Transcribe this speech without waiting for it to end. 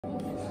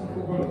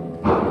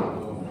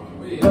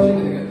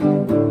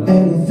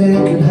Anything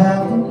can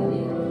happen,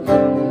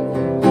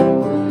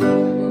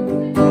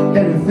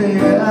 anything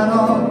at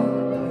all.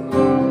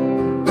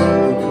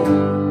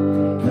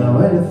 Now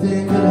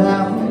anything can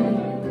happen,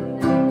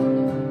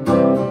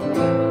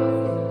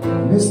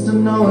 Mr.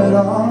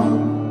 Know-It-All.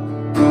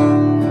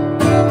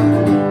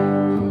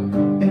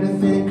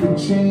 Anything can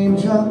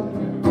change up,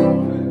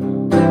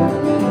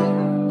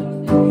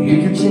 you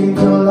can change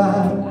your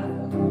life.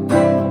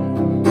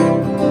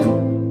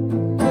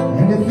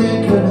 Anything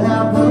can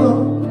happen,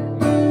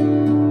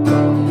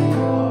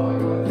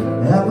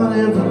 happen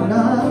every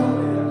night.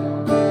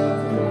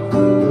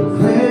 The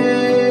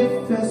great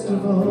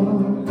festival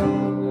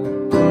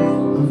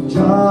of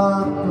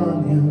John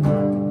Bunyan.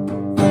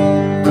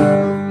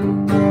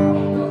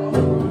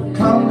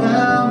 Come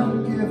down and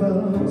give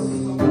us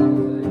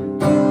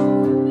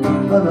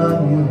an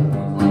onion.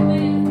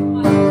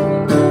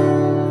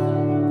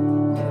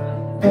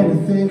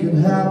 Anything can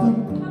happen.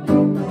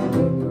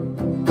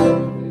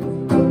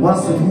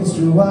 What's the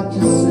history, what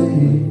you say?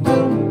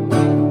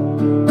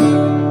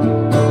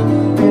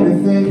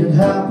 Anything can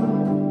happen.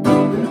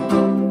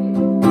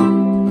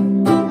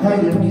 How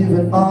you give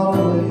it all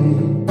away.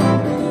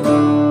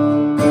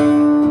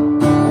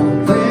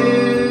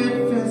 Great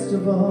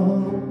festival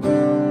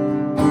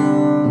of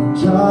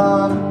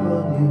John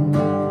Bunyan.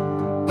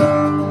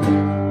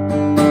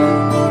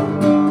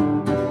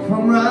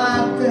 Come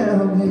right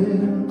down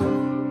here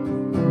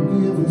and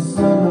give us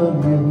an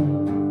onion.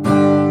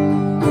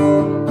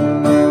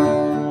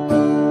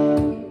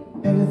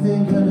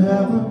 Anything can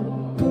happen.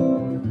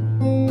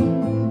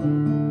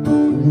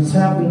 It's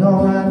happening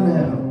all right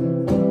now.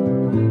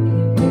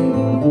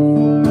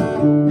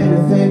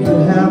 Anything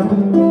can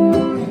happen.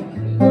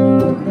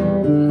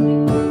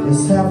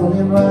 It's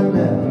happening right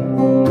now.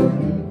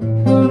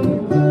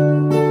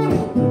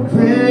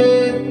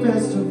 Great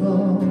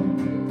festival,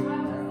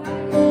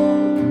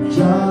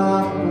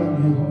 John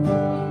Bunyan.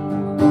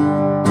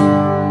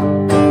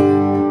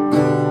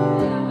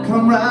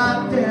 Come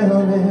right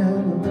down there.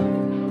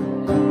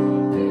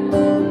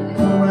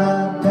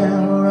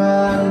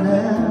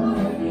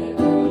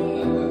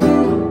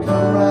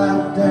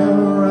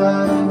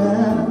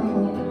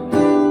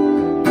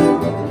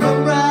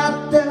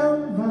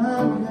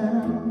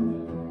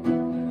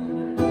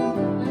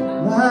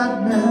 Right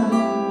now,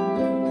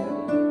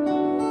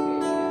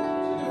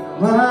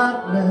 right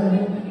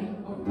now.